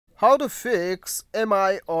How to fix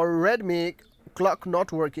MI or Redmi clock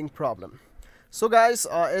not working problem. So guys,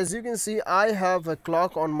 as you can see, I have a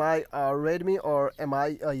clock on my Redmi or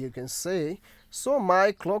MI, you can say. So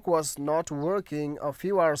my clock was not working a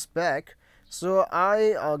few hours back. So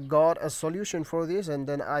I got a solution for this, and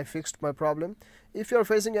then I fixed my problem. If you're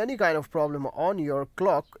facing any kind of problem on your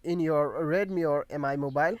clock in your Redmi or MI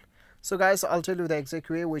mobile, so guys, I'll tell you the exact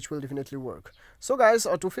way which will definitely work. So guys,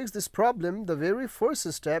 to fix this problem, the very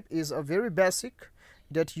first step is a very basic,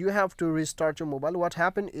 that you have to restart your mobile. What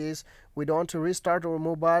happened is, we don't restart our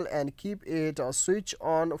mobile and keep it switch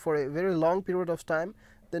on for a very long period of time.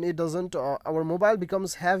 Then it doesn't, our mobile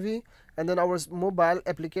becomes heavy, and then our mobile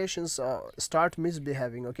applications start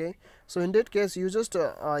misbehaving. Okay, so in that case, you just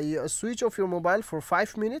you switch off your mobile for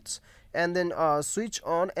 5 minutes, and then switch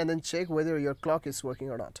on, and then check whether your clock is working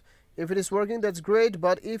or not. If it is working, that's great,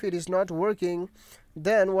 but if it is not working,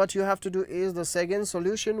 then what you have to do is, the second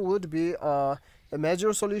solution would be a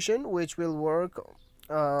major solution which will work,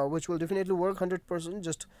 which will definitely work 100%.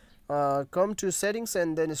 Just come to settings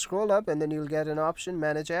and then scroll up, and then you'll get an option,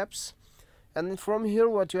 manage apps, and then from here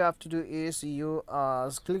what you have to do is, you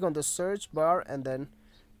click on the search bar and then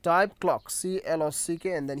type clock, CLOCK,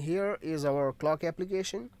 and then here is our clock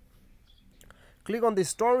application. Click on the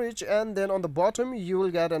storage, and then on the bottom you will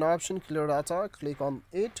get an option, clear data. Click on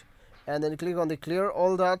it, and then click on the clear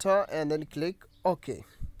all data, and then click OK,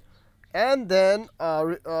 and then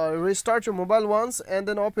restart your mobile once, and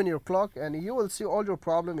then open your clock, and you will see all your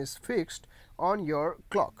problem is fixed on your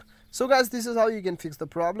clock. So guys, this is how you can fix the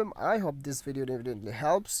problem. I hope this video evidently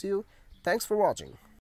helps you. Thanks for watching.